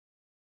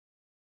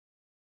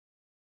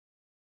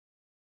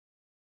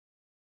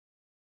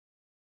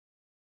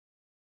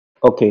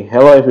Okay,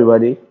 hello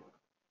everybody.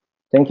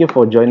 Thank you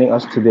for joining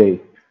us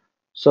today.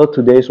 So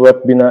today's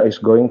webinar is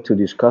going to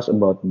discuss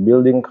about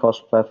building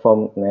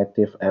cross-platform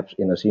native apps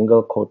in a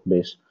single code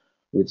base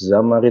with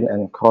Xamarin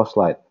and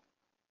Crosslight.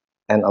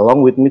 And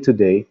along with me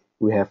today,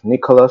 we have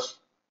Nicholas,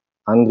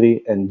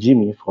 Andre, and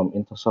Jimmy from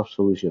Intersoft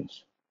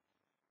Solutions.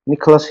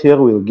 Nicholas here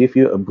will give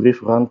you a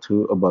brief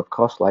run-through about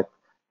Crosslight,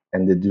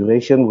 and the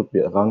duration would be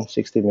around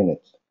 60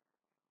 minutes.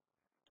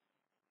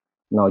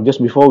 Now,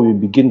 just before we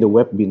begin the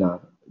webinar,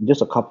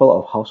 just a couple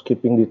of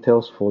housekeeping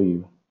details for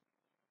you.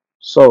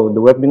 So the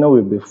webinar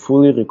will be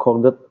fully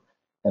recorded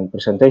and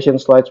presentation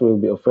slides will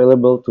be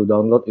available to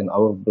download in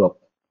our blog,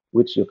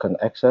 which you can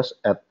access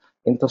at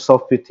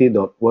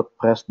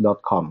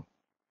intersoftvt.wordpress.com.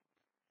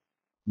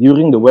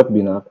 During the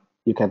webinar,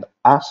 you can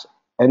ask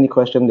any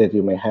question that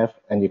you may have,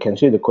 and you can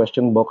see the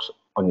question box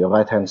on your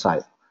right-hand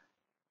side.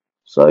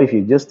 So if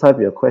you just type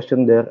your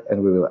question there,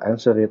 and we will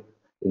answer it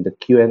in the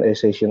Q&A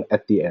session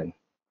at the end.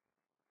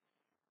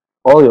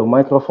 All your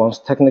microphones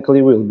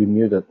technically will be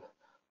muted.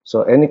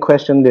 So any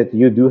question that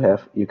you do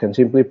have, you can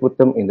simply put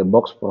them in the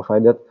box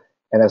provided.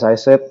 And as I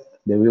said,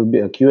 there will be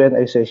a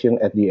Q&A session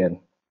at the end.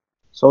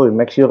 So we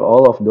make sure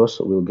all of those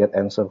will get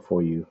answered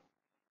for you.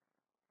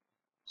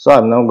 So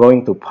I'm now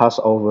going to pass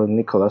over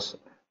Nicholas,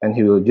 and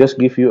he will just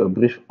give you a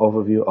brief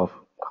overview of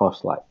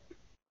Crosslight.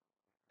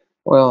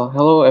 Well,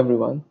 hello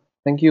everyone.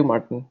 Thank you,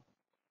 Martin.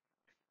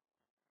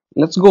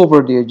 Let's go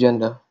over the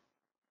agenda.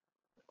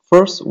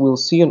 First, we'll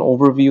see an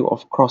overview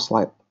of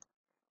Crosslight.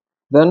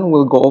 Then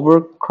we'll go over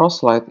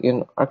Crosslight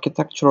in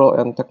architectural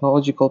and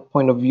technological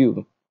point of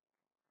view.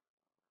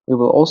 We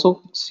will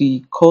also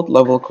see code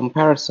level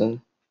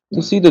comparison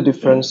to see the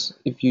difference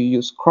if you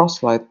use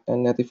Crosslight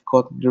and native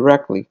code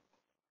directly.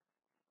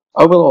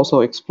 I will also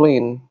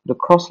explain the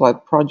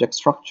Crosslight project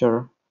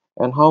structure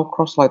and how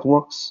Crosslight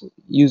works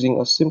using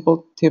a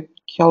simple tip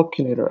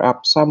calculator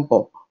app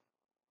sample.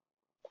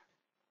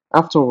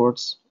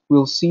 Afterwards,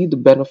 we'll see the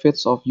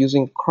benefits of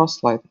using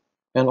Crosslight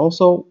and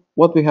also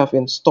what we have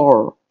in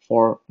store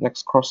for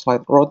next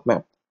Crosslight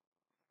roadmap.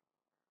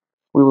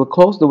 We will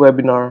close the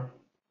webinar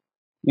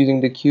using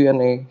the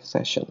Q&A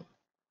session.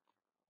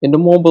 In the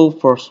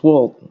mobile-first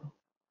world,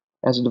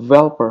 as a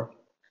developer,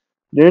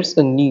 there is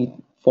a need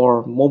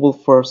for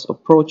mobile-first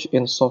approach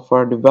in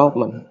software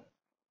development.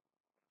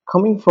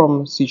 Coming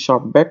from C#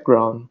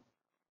 background,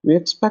 we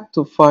expect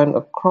to find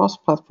a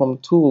cross-platform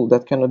tool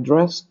that can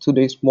address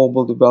today's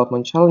mobile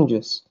development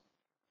challenges,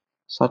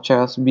 such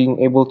as being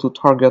able to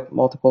target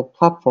multiple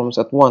platforms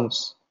at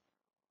once.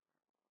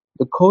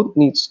 The code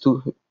needs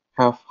to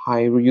have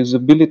high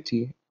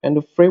reusability, and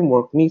the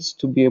framework needs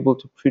to be able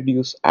to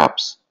produce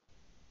apps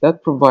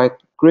that provide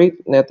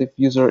great native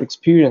user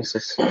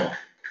experiences.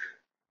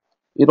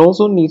 It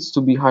also needs to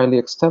be highly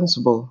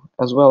extensible,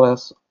 as well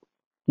as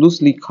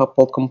loosely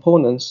coupled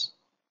components,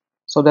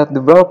 so that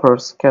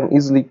developers can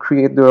easily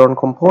create their own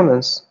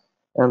components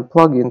and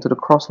plug into the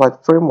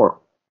Crosslight framework.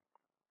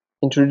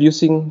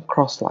 Introducing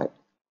Crosslight,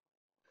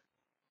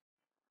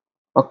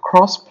 a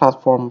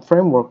cross-platform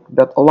framework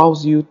that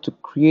allows you to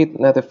create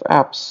native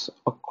apps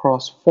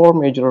across 4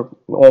 major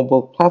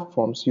mobile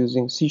platforms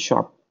using C#.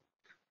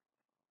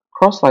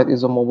 Crosslight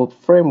is a mobile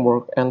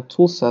framework and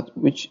toolset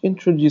which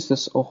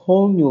introduces a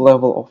whole new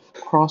level of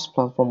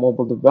cross-platform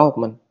mobile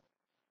development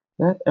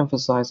that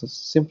emphasizes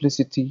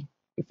simplicity,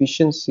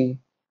 efficiency,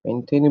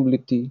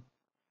 maintainability,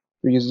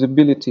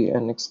 reusability,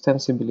 and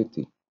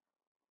extensibility.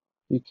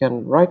 You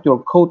can write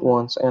your code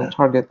once and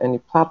target any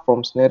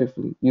platforms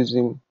natively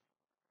using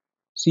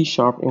C#,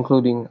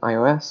 including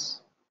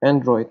iOS,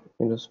 Android,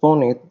 Windows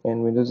Phone 8,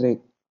 and Windows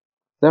 8,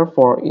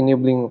 therefore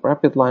enabling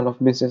rapid line of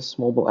business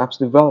mobile apps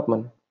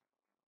development,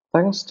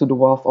 thanks to the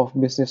wealth of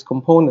business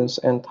components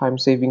and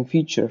time-saving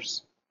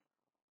features.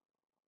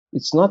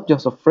 It's not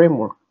just a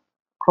framework.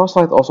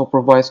 Crosslight also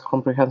provides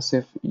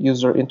comprehensive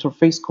user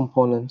interface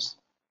components,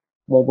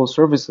 mobile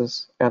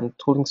services, and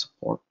tooling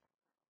support.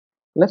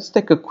 Let's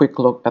take a quick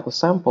look at a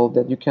sample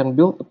that you can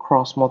build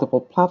across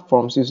multiple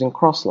platforms using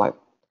Crosslight.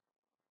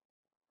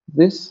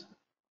 This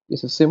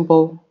is a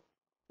simple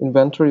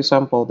inventory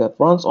sample that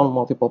runs on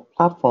multiple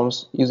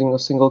platforms using a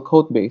single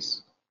code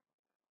base.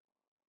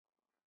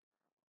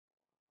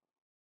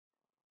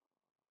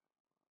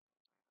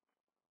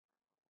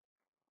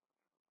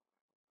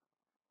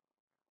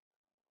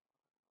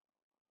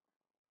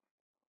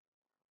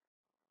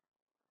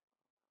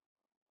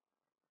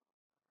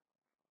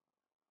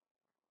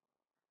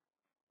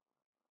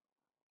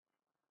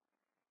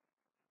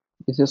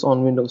 This is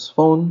on Windows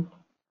Phone.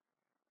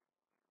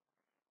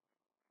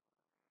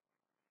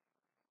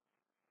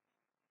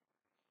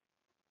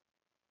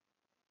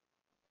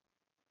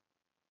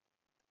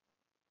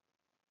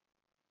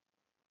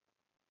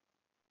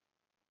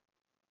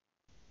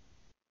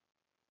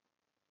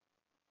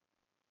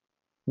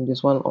 And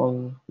this one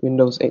on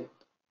Windows 8.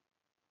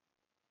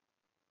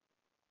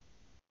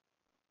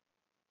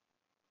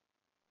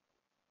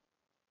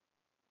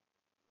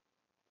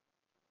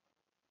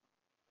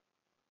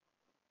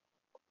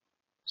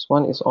 This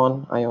one is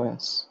on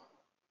iOS.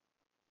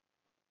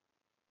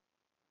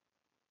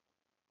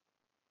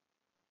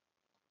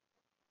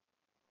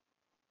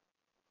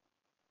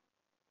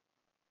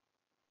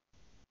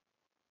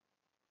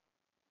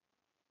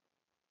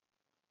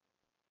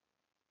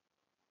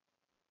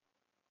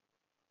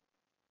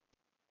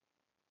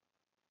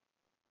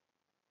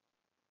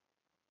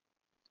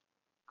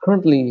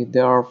 Currently,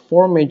 there are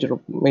four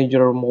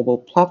major mobile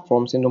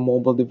platforms in the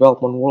mobile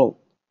development world: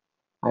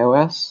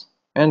 iOS,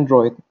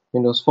 Android,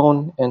 Windows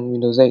Phone, and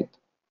Windows 8.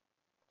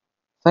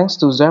 Thanks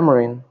to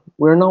Xamarin,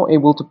 we are now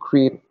able to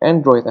create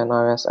Android and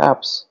iOS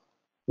apps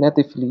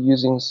natively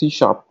using C#.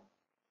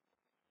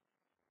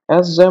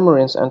 As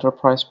Xamarin's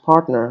enterprise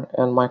partner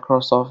and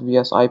Microsoft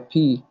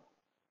VSIP,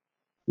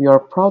 we are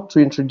proud to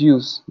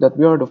introduce that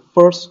we are the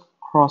first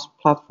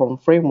cross-platform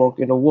framework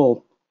in the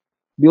world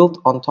built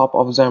on top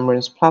of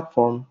Xamarin's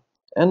platform,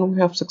 and we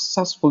have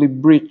successfully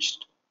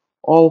bridged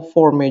all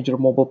four major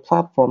mobile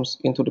platforms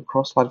into the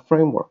Crosslight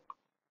framework.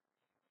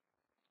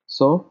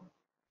 So,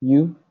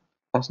 you,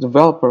 as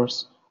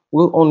developers,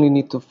 will only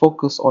need to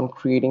focus on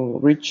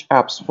creating rich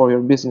apps for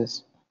your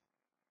business.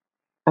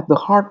 At the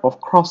heart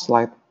of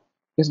Crosslight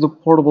is the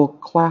portable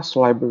class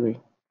library.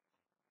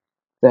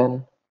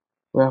 Then,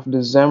 we have the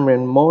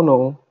Xamarin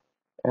Mono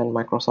and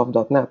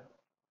Microsoft.NET.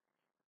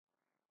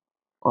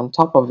 On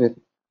top of it,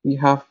 we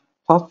have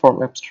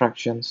platform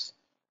abstractions.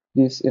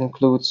 This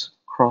includes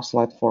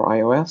Crosslight for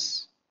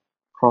iOS,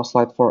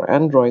 Crosslight for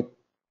Android,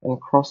 and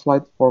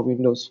Crosslight for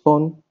Windows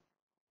Phone,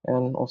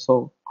 and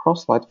also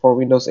Crosslight for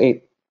Windows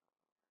 8.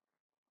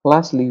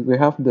 Lastly, we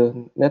have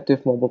the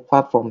native mobile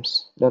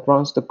platforms that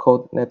runs the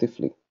code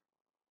natively.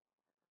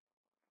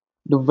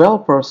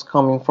 Developers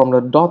coming from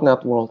the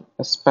 .NET world,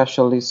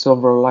 especially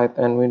Silverlight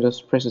and Windows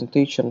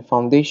Presentation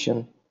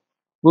Foundation,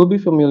 will be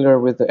familiar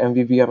with the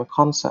MVVM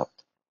concept.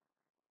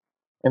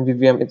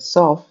 MVVM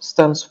itself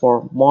stands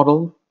for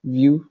Model,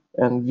 View,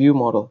 and View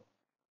Model.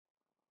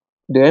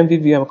 The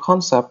MVVM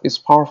concept is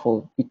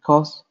powerful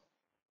because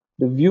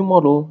the view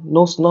model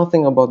knows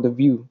nothing about the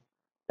view,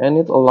 and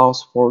it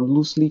allows for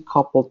loosely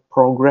coupled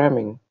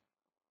programming.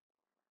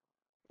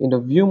 In the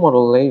view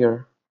model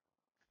layer,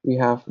 we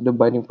have the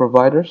binding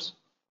providers,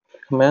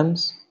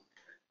 commands,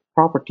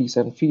 properties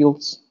and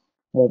fields,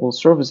 mobile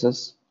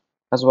services,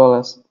 as well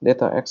as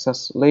data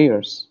access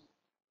layers,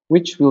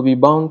 which will be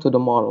bound to the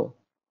model,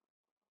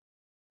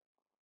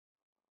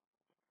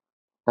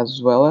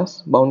 as well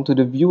as bound to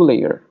the view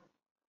layer.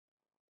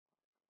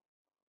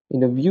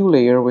 In the view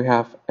layer, we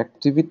have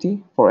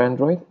activity for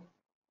Android,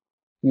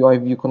 UI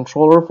view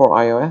controller for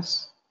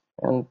iOS,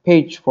 and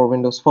page for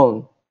Windows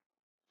Phone.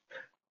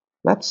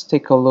 Let's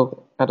take a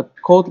look at a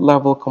code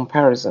level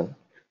comparison.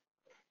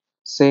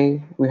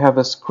 Say we have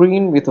a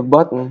screen with a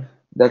button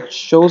that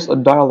shows a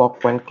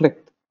dialog when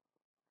clicked.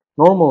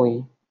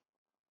 Normally,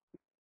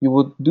 you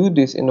would do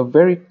this in a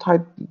very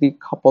tightly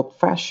coupled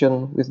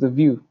fashion with the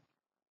view.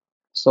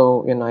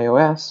 So in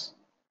iOS,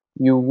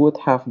 you would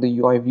have the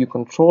UI view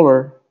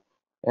controller,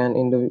 and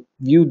in the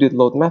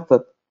view.didLoad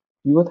method,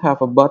 you would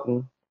have a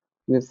button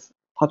with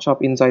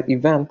touch-up inside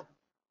event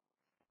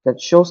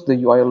that shows the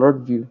UI alert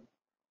view.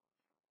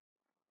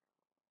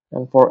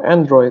 And for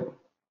Android,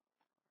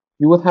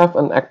 you would have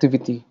an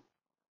activity,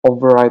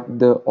 override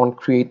the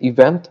onCreate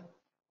event,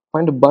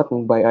 find the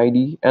button by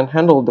ID, and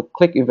handle the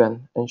click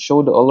event and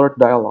show the alert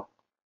dialog.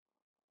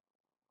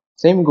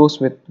 Same goes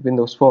with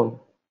Windows Phone.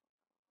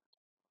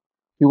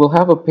 You will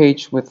have a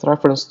page with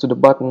reference to the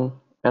button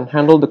and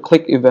handle the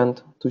click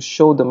event to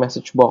show the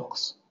message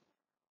box.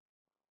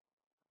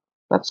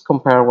 Let's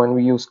compare when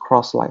we use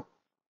Crosslight.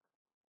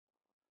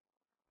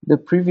 The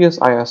previous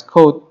iOS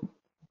code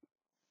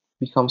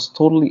becomes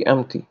totally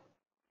empty,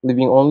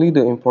 leaving only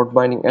the import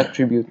binding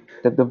attribute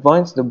that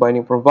defines the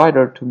binding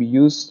provider to be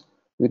used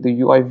with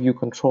the UI view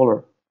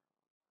controller.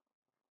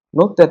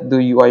 Note that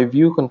the UI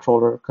view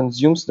controller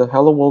consumes the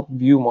Hello World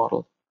view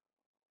model,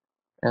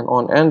 and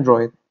on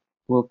Android,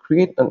 we'll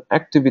create an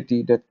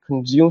activity that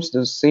consumes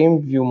the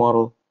same view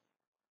model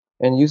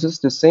and uses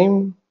the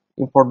same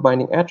import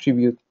binding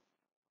attribute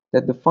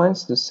that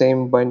defines the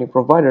same binding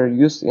provider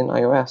used in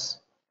iOS.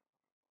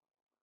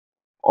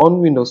 On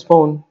Windows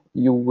Phone,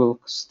 you will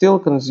still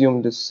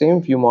consume the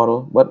same view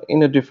model, but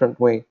in a different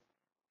way.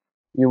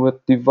 You would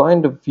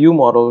define the view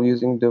model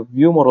using the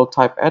view model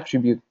type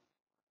attribute.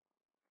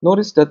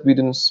 Notice that we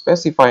didn't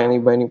specify any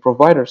binding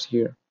providers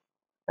here,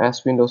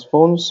 as Windows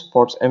Phone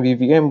supports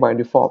MVVM by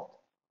default.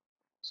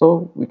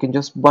 So we can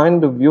just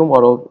bind the view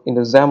model in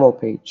the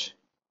XAML page.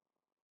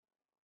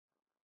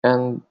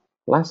 And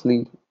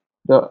lastly,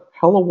 the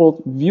Hello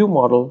World view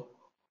model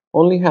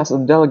only has a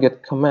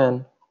delegate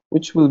command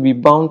which will be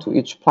bound to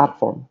each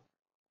platform.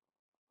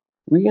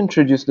 We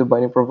introduced the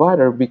binding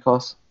provider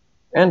because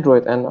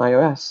Android and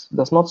iOS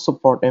does not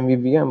support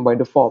MVVM by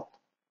default.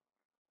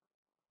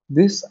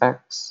 This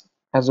acts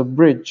as a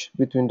bridge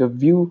between the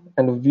view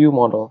and the view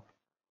model.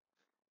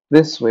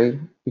 This way,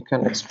 you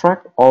can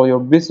extract all your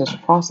business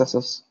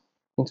processes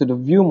into the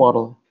view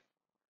model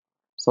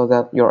so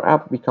that your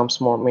app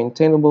becomes more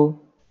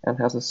maintainable and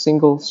has a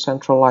single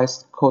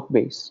centralized code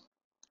base.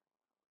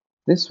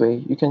 This way,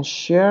 you can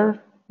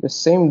share the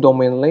same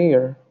domain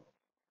layer,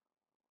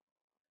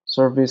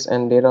 service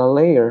and data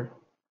layer,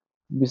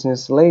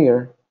 business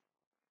layer,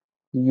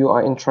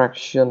 UI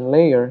interaction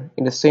layer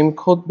in the same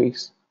code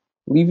base,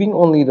 leaving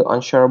only the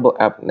unshareable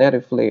app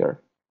native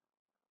layer,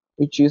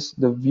 which is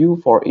the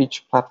view for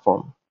each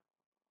platform.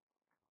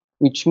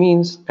 which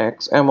means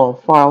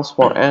XML files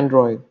for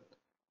Android,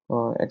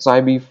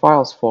 XIB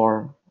files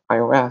for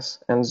iOS,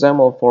 and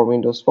XAML for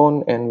Windows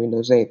Phone and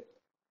Windows 8.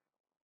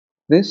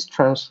 This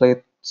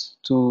translates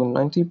to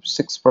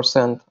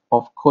 96%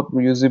 of code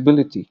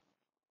reusability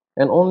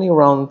and only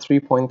around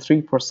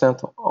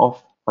 3.3%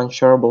 of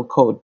unshareable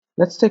code.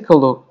 Let's take a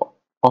look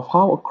of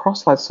how a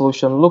Crosslight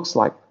solution looks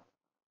like.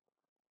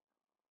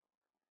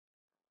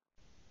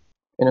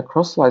 In a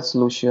Crosslight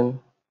solution,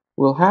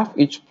 we'll have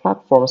each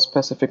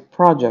platform-specific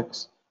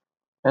projects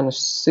and a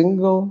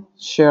single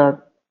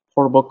shared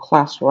portable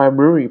class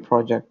library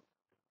project,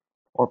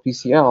 or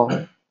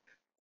PCL,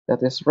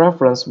 that is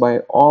referenced by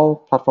all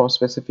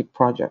platform-specific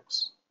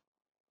projects.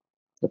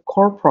 The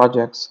core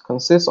projects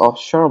consist of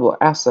shareable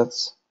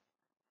assets,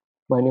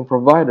 binding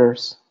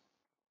providers,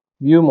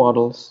 view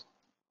models,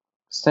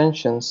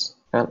 extensions,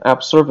 and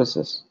app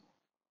services.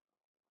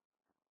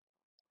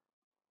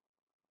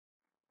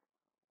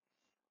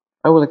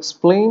 I will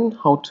explain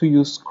how to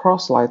use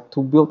Crosslight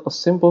to build a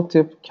simple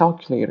tip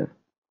calculator.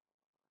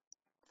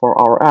 For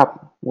our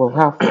app, we'll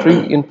have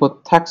three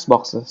input text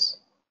boxes,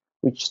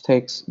 which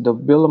takes the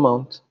bill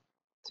amount,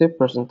 tip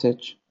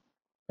percentage,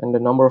 and the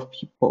number of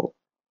people.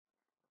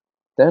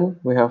 Then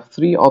we have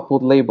three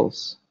output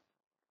labels: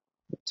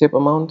 the tip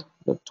amount,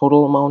 the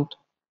total amount,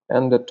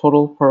 and the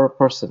total per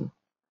person.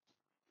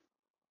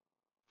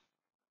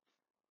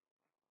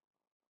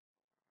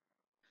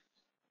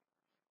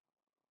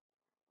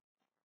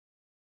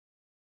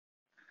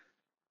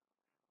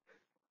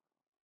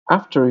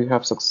 After you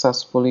have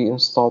successfully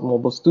installed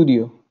Mobile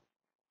Studio,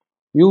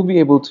 you'll be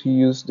able to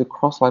use the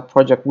Crosslight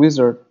project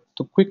wizard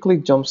to quickly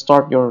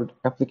jumpstart your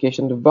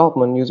application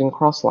development using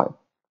Crosslight.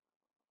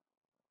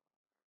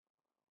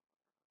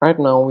 Right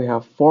now we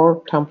have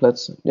four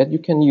templates that you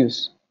can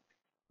use: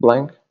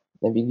 blank,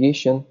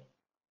 navigation,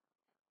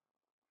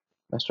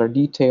 master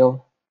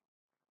detail,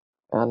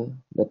 and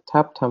the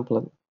tab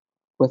template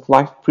with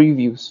live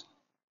previews.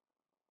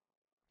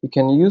 You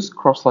can use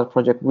Crosslight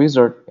Project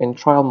Wizard in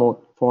trial mode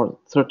for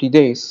 30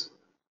 days.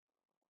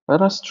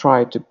 Let us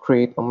try to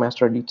create a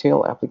master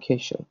detail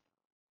application.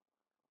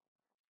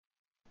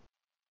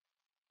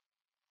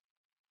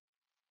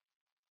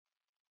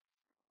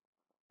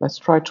 Let's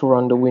try to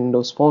run the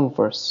Windows Phone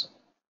first.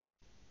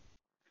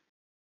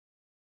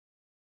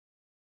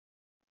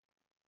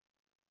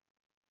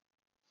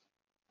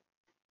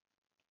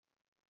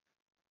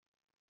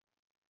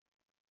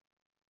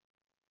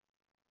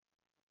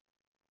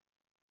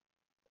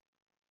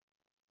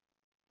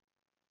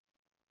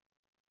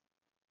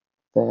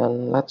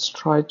 Then let's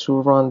try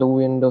to run the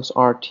Windows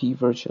RT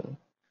version.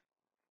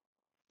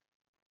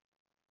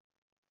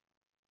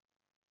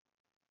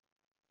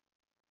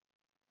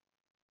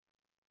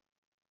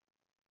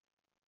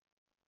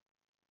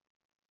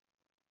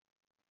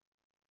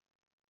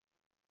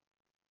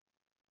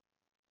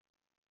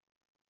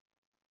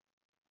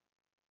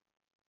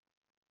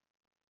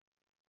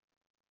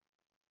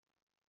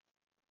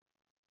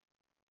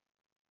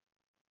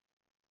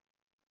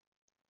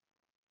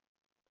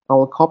 I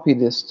will copy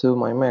this to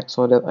my Mac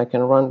so that I can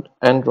run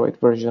Android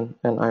version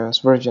and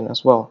iOS version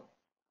as well.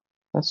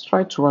 Let's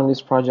try to run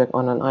this project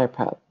on an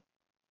iPad.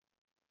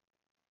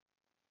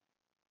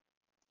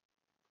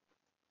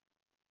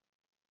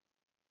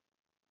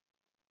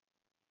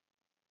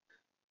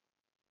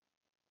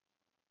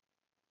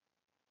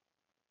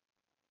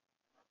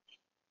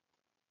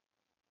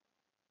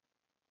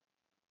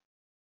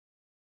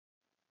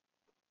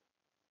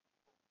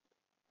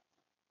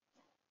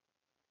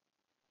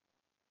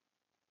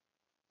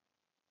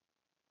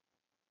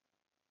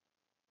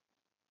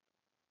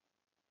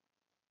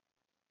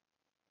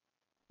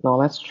 Now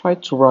let's try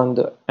to run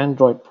the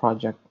Android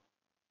project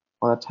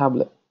on a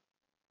tablet.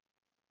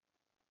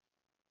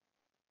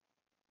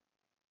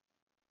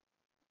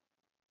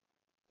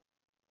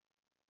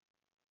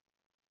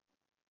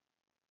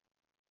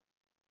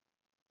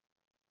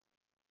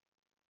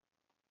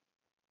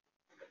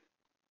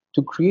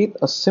 To create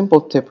a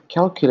simple tip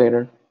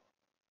calculator,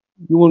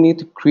 you will need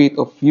to create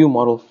a view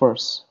model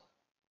first.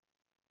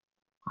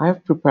 I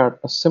have prepared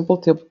a simple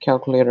tip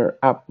calculator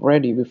app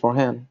ready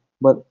beforehand,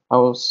 but I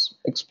will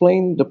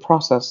explain the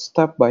process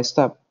step by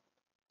step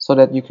so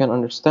that you can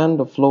understand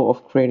the flow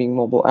of creating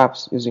mobile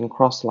apps using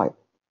Crosslight.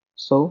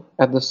 So,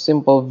 at the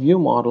simple view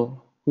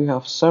model, we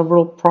have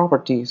several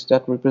properties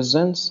that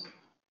represents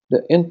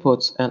the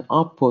inputs and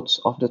outputs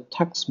of the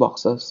text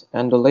boxes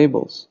and the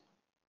labels,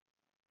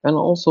 and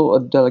also a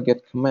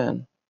delegate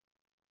command.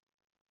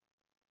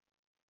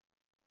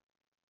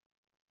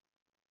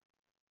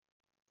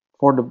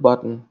 For the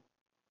button,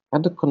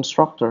 at the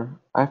constructor,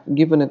 I've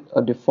given it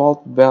a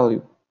default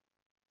value.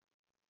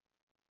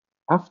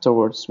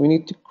 Afterwards, we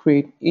need to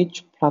create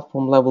each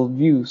platform level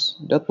views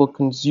that will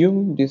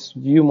consume this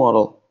view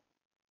model.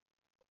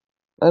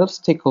 Let us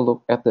take a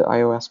look at the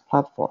iOS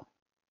platform.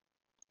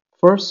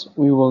 First,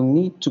 we will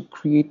need to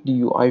create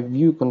the UI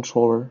view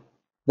controller,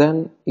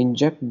 then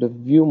inject the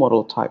view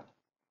model type.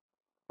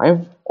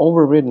 I've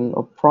overridden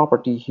a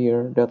property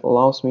here that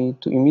allows me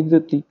to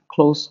immediately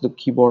close the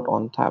keyboard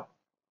on tab.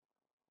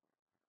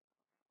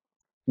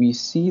 we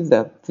see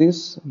that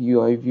this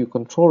UI view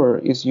controller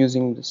is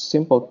using the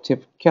simple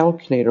tip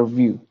calculator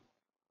view.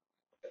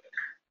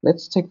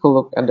 Let's take a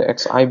look at the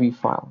XIB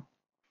file.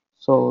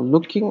 So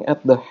looking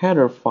at the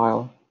header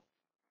file,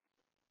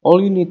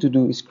 all you need to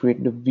do is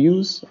create the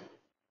views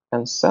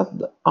and set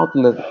the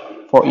outlet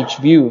for each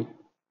view.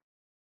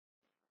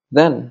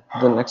 Then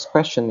the next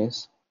question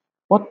is,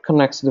 what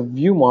connects the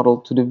view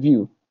model to the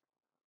view?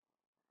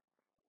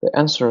 The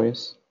answer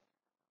is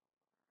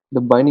the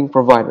binding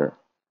provider.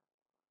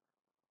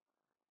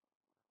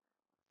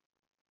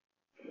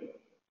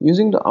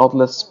 Using the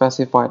outlets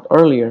specified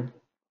earlier,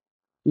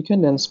 you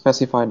can then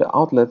specify the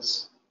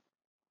outlets,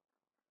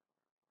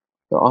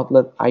 the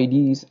outlet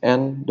IDs,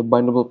 and the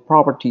bindable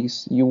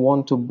properties you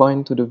want to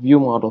bind to the view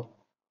model.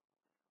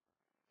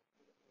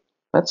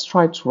 Let's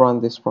try to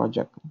run this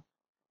project.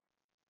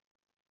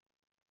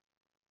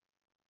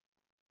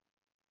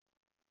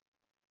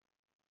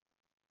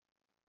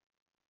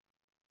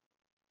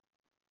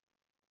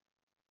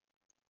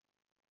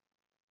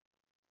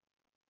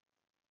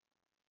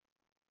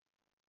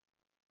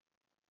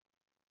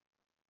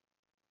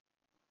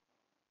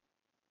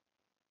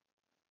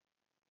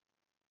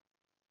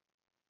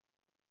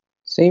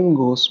 Same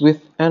goes with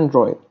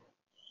Android.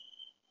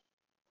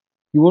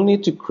 You will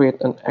need to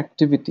create an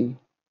activity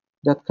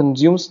that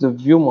consumes the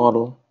view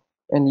model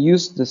and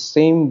use the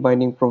same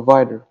binding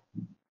provider,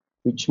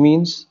 which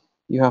means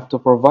you have to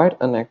provide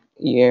an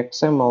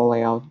EXML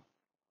layout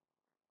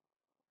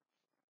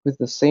with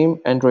the same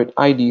Android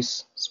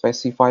IDs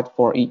specified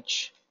for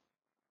each.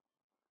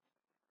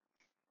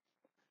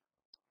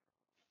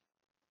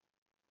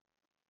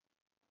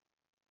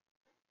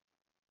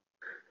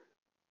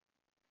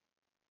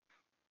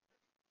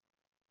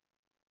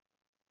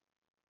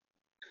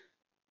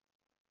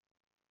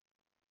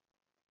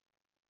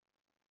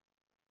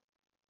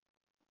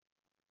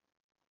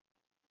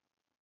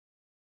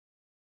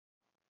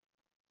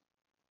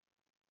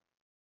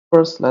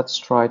 First, let's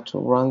try to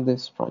run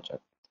this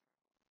project.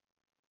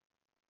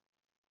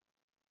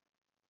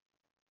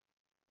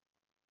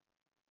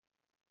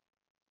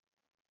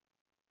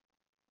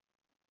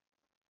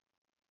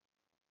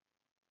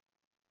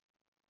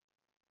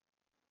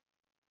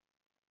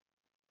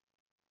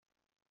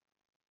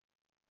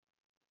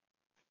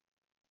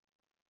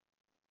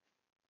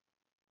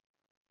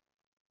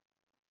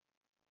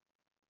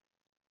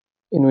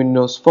 In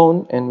Windows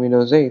Phone and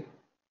Windows 8,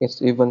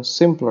 it's even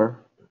simpler,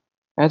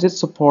 as it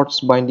supports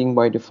binding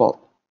by default.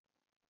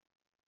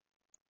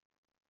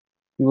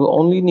 You will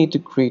only need to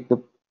create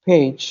the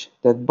page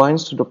that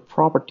binds to the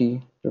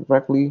property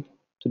directly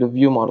to the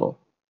view model.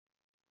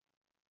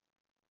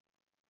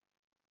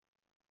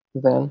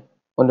 Then,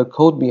 on the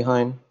code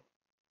behind,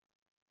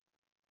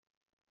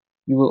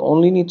 you will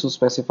only need to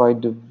specify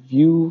the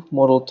view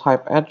model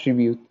type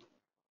attribute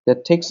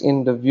that takes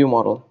in the view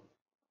model.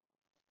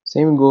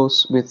 Same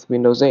goes with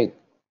Windows 8.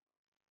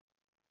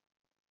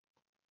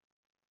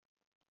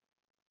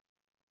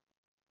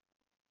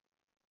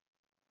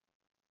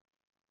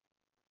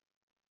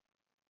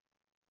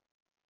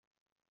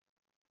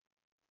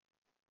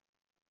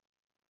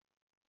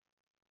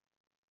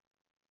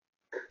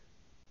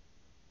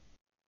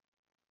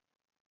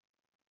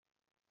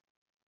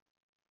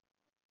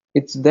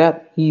 It's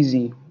that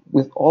easy.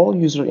 With all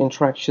user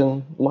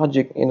interaction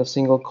logic in a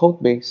single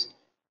codebase,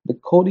 the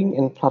coding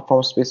in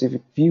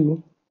platform-specific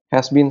view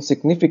has been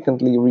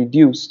significantly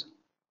reduced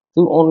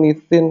to only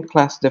thin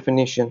class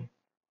definition.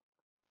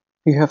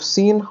 You have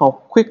seen how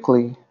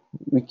quickly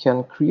we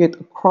can create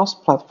a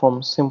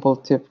cross-platform simple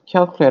tip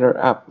calculator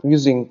app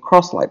using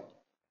Crosslight.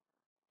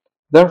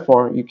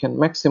 Therefore, you can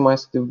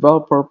maximize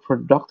developer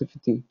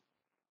productivity,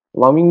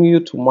 allowing you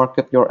to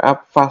market your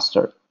app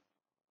faster.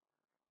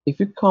 If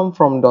you come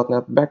from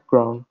 .NET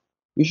background,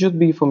 you should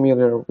be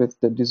familiar with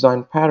the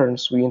design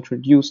patterns we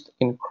introduced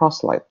in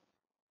Crosslight,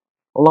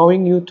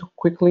 allowing you to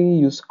quickly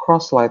use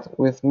Crosslight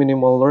with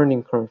minimal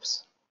learning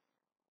curves,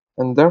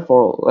 and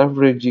therefore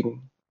leveraging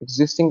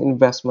existing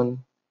investment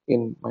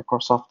in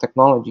Microsoft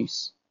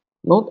technologies.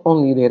 Not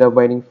only data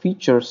binding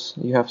features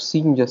you have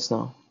seen just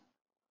now,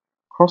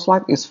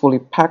 Crosslight is fully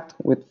packed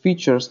with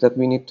features that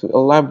we need to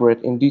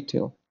elaborate in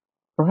detail,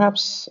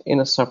 perhaps in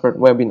a separate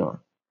webinar.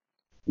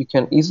 You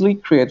can easily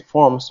create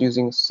forms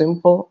using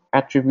simple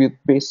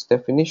attribute-based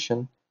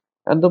definition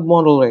at the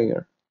model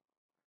layer.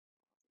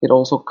 It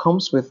also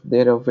comes with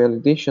data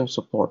validation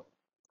support.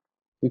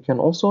 You can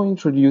also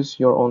introduce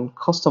your own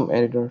custom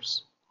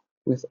editors,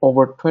 with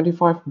over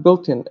 25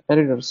 built-in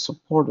editors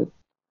supported,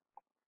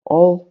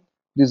 all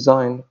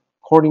designed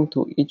according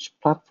to each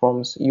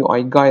platform's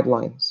UI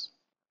guidelines.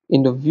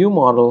 In the view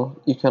model,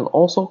 you can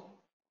also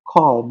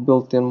call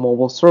built-in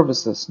mobile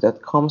services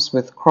that comes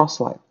with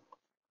Crosslight.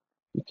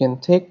 You can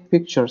take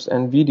pictures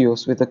and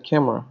videos with the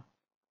camera,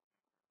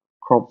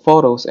 crop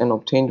photos and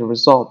obtain the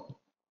result,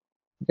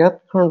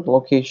 get current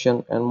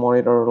location and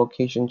monitor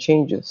location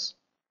changes,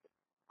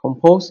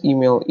 compose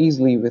email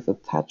easily with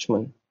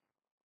attachment,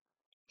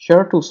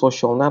 share to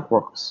social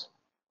networks,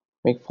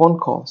 make phone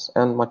calls,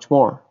 and much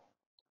more.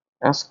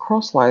 As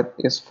Crosslight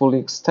is fully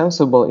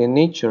extensible in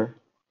nature,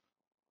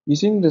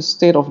 Using the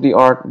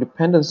state-of-the-art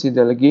dependency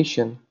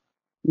delegation,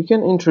 we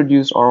can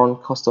introduce our own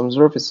custom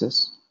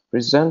services,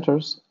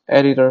 presenters,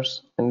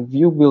 editors, and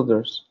view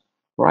builders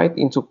right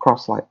into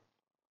Crosslight.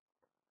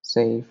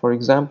 Say, for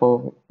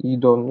example, you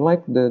don't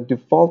like the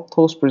default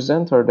toast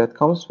presenter that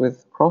comes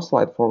with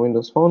Crosslight for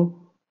Windows Phone,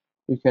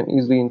 you can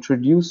easily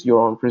introduce your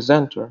own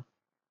presenter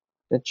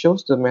that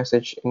shows the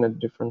message in a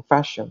different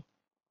fashion.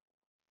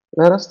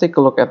 Let us take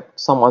a look at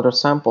some other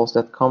samples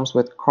that comes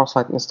with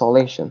Crosslight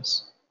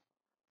installations.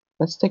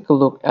 Let's take a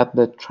look at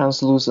the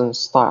translucent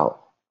style.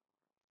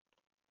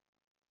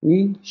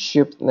 We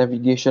shipped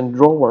navigation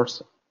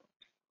drawers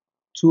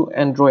to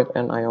Android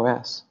and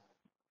iOS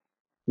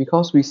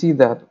because we see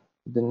that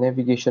the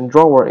navigation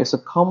drawer is a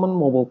common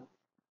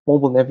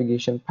mobile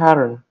navigation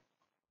pattern,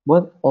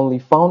 but only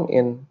found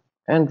in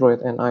Android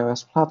and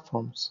iOS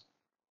platforms.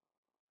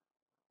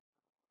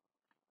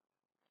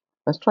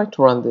 Let's try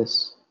to run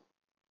this.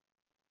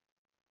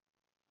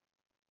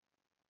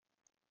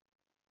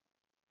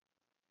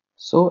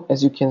 So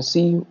as you can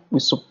see, we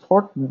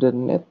support the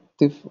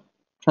native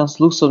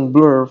translucent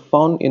blur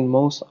found in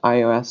most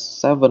iOS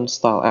 7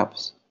 style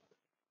apps.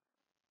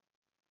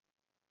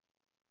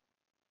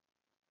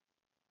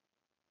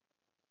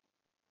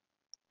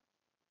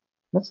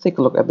 Let's take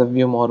a look at the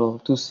view model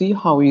to see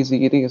how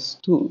easy it is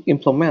to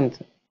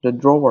implement the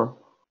drawer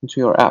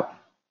into your app.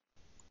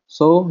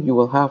 So you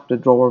will have the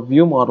drawer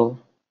view model.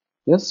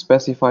 Just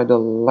specify the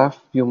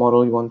left view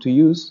model you want to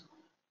use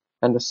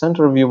and the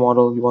center view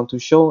model you want to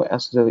show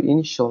as the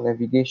initial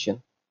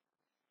navigation.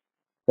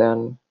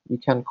 Then you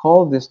can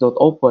call this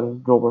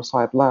 .open drawer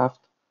side left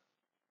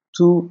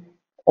to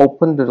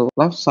open the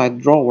left side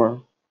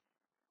drawer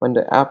when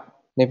the app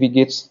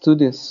navigates to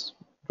this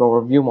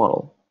drawer view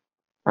model.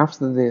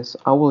 After this,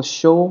 I will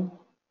show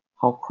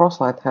how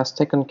Crosslight has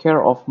taken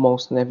care of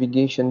most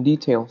navigation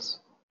details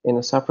in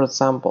a separate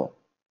sample.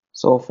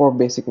 So for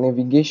basic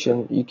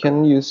navigation, you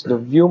can use the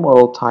view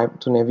model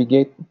type to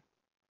navigate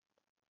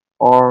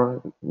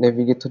or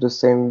navigate to the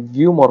same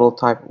view model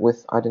type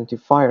with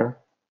identifier,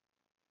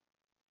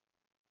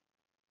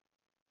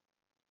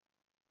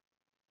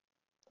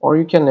 or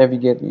you can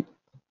navigate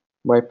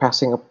by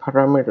passing a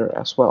parameter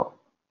as well.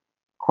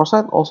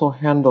 Crosslight also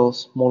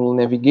handles modal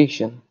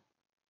navigation,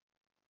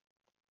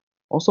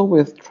 also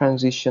with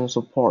transition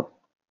support.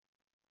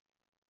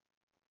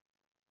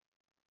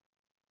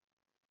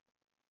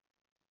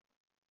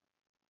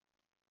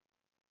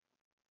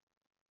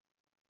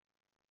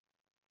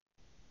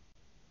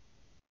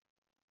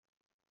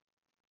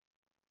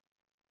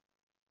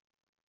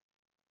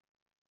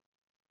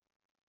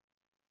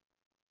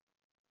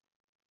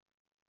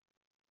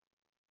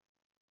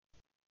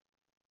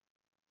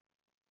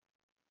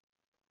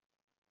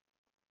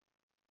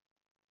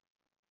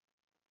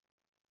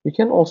 You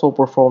can also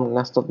perform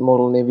nested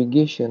modal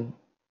navigation,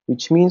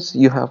 which means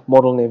you have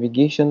modal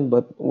navigation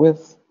but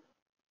with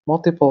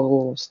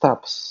multiple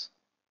steps.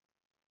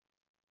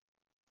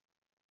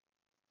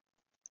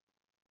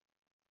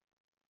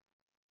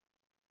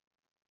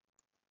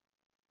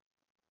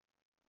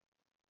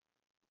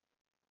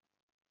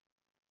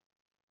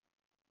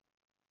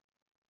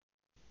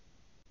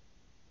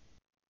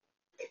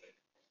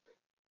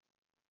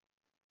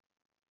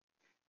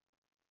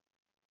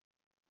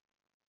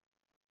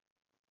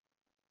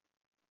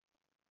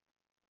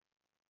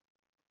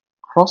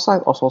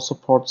 Crosslight also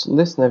supports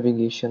list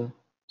navigation,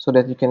 so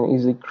that you can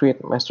easily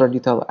create master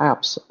detail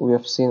apps we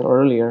have seen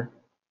earlier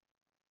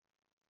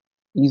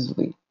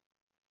easily.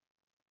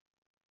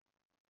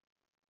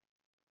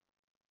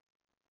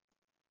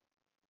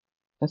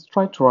 Let's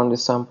try to run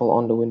this sample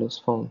on the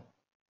Windows Phone.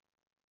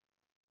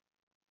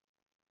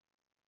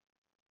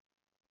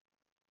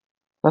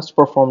 Let's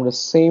perform the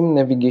same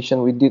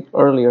navigation we did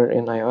earlier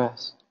in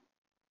iOS.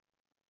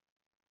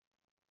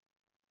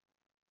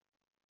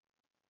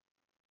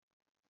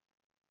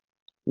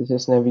 This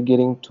is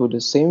navigating to the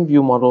same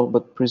view model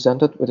but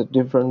presented with a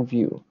different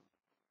view.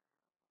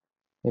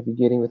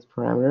 Navigating with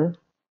parameter,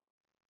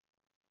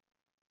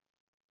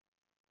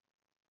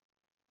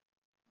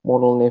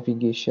 modal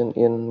navigation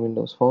in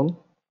Windows Phone,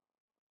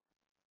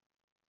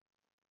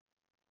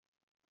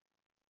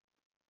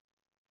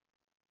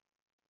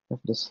 have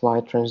the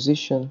slide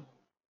transition,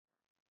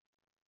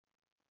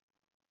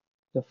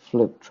 the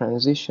flip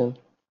transition,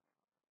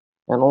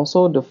 and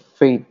also the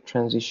fade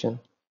transition.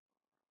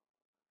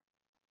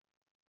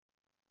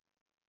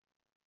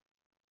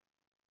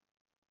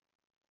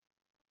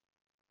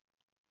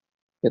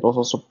 It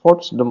also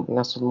supports the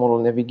nested modal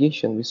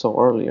navigation we saw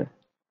earlier.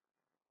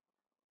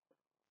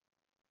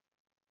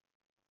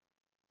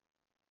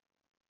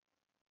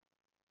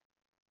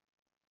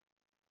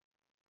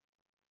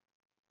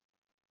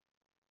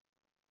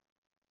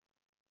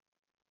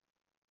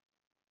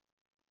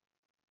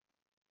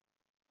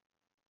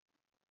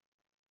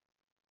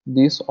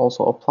 This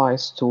also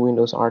applies to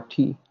Windows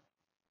RT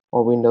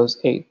or Windows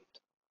 8.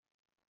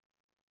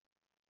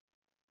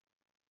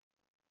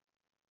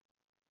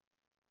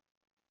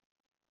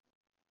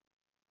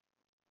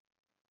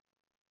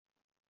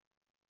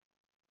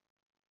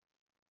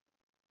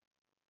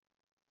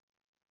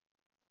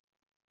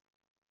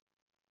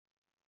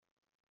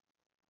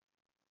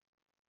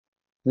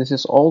 This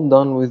is all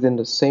done within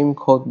the same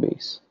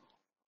codebase.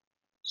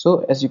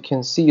 So as you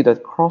can see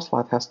that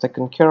Crosslight has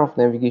taken care of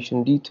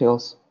navigation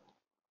details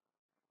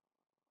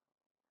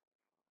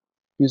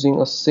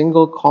using a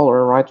single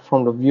color right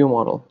from the view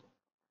model.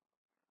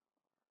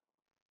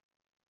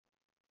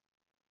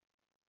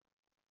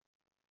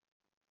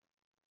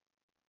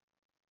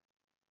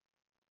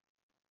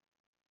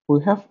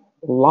 We have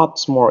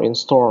lots more in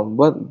store,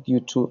 but due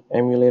to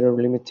emulator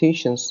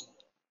limitations,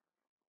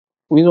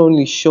 we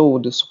only show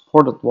the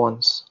supported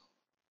ones.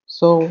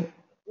 So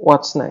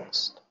what's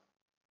next?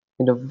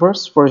 In the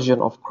first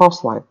version of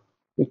Crosslight,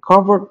 we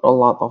covered a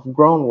lot of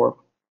groundwork,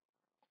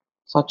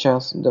 such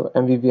as the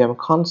MVVM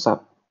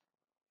concept,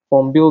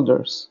 form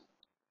builders,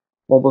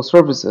 mobile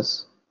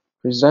services,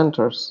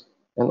 presenters,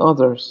 and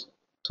others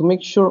to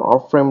make sure our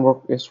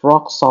framework is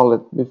rock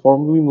solid before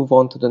we move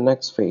on to the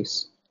next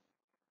phase,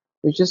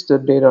 which is the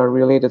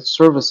data-related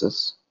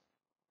services.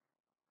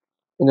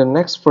 In the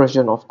next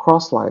version of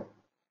Crosslight,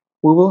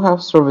 we will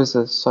have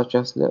services such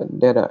as the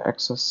data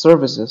access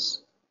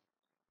services,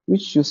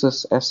 which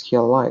uses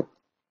SQLite,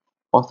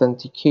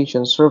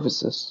 authentication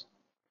services,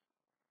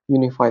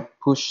 unified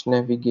push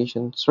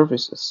navigation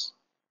services,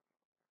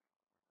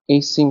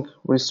 async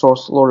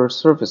resource loader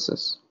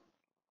services,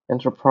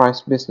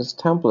 enterprise business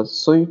templates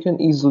so you can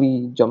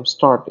easily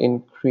jumpstart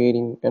in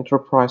creating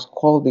enterprise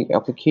quality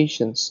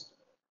applications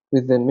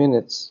within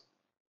minutes.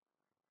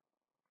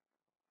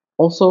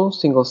 Also,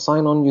 single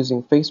sign-on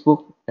using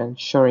Facebook and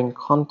sharing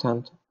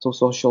content to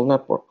social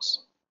networks.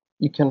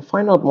 You can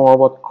find out more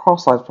about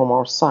Crosslight from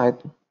our site.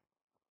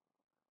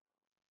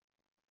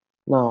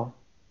 Now,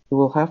 we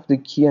will have the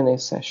Q&A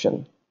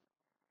session.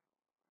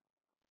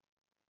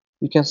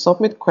 You can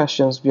submit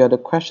questions via the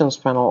questions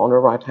panel on the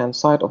right-hand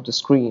side of the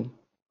screen.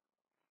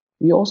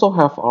 We also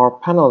have our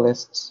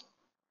panelists,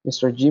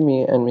 Mr.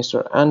 Jimmy and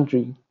Mr.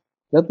 Andre,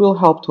 that will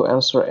help to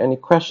answer any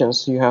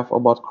questions you have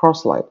about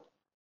Crosslight.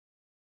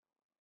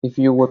 If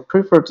you would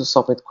prefer to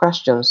submit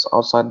questions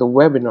outside the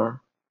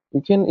webinar,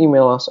 you can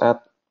email us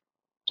at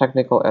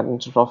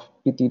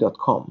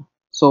technical@intersoftpt.com.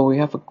 So we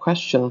have a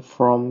question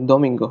from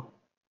Domingo.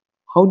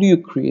 How do you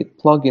create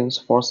plugins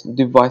for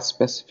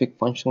device-specific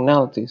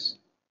functionalities?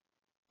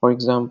 For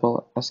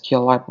example,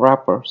 SQLite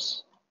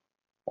wrappers.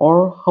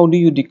 Or how do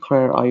you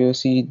declare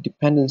IOC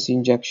dependency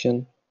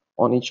injection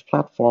on each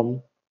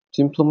platform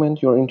to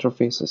implement your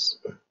interfaces?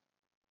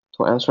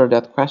 To answer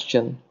that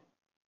question,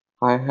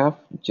 I have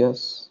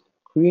just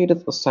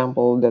created a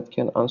sample that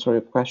can answer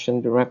your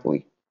question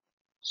directly.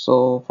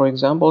 So for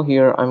example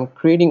here, I'm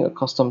creating a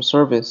custom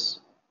service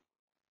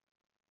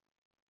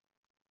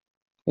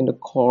in the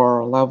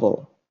core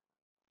level.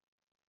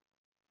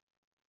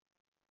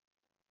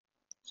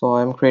 So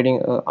I'm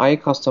creating a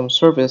iCustom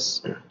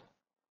service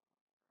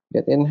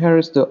that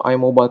inherits the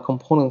iMobile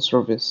component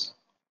service.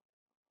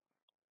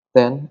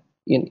 Then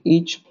in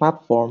each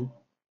platform,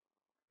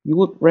 you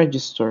would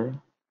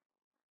register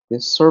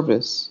this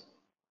service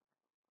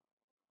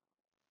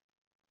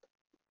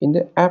in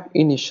the app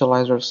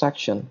initializer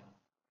section.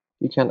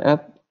 You can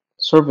add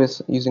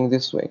service using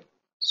this way: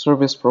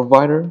 service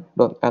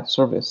provider.add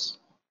service.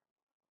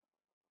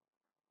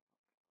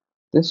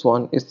 This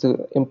one is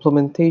the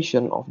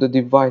implementation of the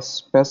device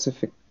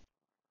specific.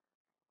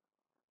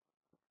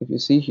 If you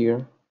see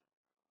here,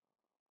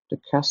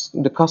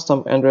 the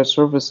custom Android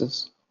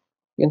services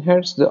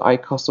inherits the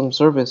iCustom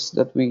service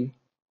that we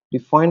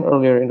defined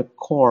earlier in the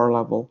core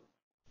level.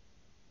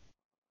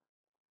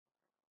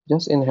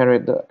 Just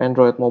inherit the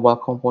Android mobile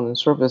component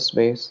service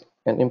base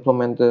and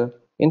implement the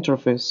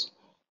interface.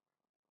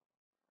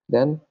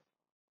 Then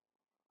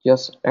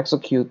just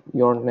execute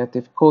your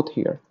native code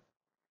here.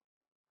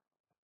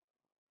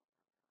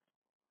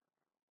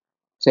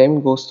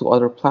 Same goes to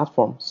other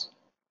platforms.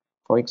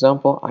 For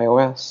example,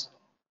 iOS.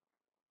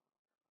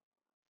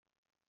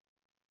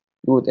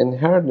 You would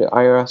inherit the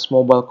iOS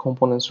mobile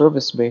component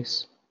service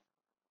base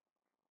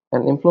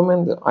and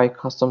implement the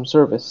iCustom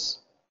service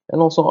and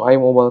also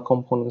iMobile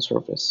component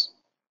service.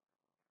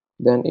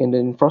 Then in the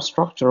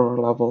infrastructure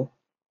level,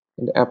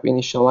 in the app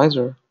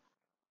initializer,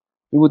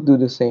 you would do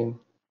the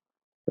same.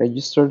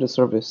 Register the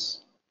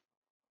service.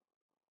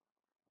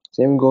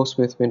 Same goes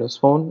with Windows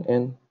Phone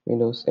and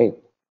Windows 8.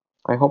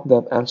 I hope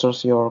that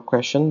answers your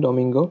question,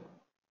 Domingo.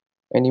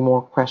 Any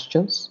more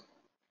questions?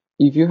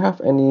 If you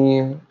have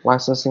any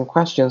licensing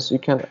questions, you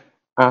can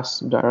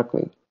ask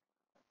directly.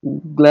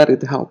 Glad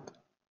it helped.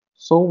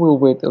 So we'll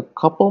wait a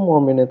couple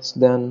more minutes,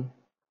 then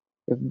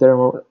if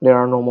there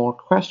are no more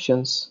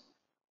questions,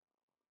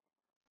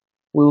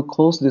 we'll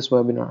close this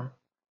webinar.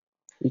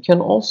 You can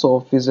also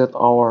visit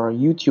our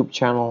YouTube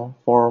channel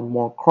for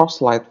more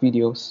Crosslight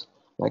videos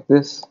like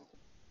this,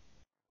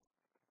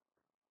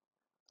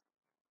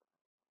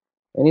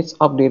 and it's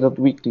updated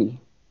weekly.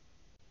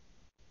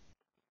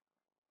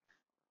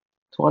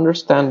 To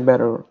understand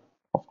better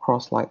of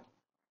Crosslight,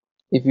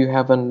 if you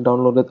haven't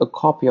downloaded a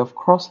copy of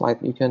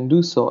Crosslight, you can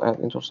do so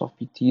at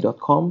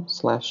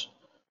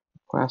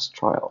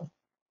intersoftpt.com/request-trial.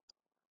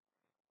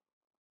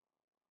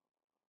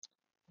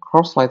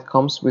 Crosslight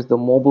comes with the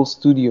Mobile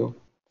Studio.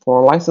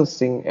 For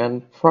licensing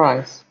and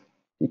price,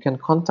 You can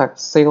contact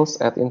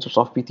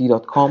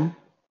sales@intersoftpt.com,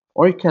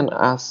 or you can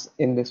ask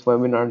in this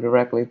webinar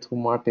directly to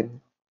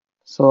Martin.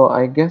 So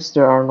I guess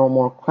there are no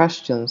more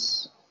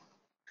questions.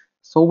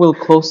 So we'll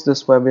close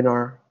this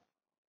webinar,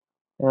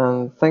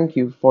 and thank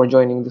you for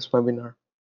joining this webinar.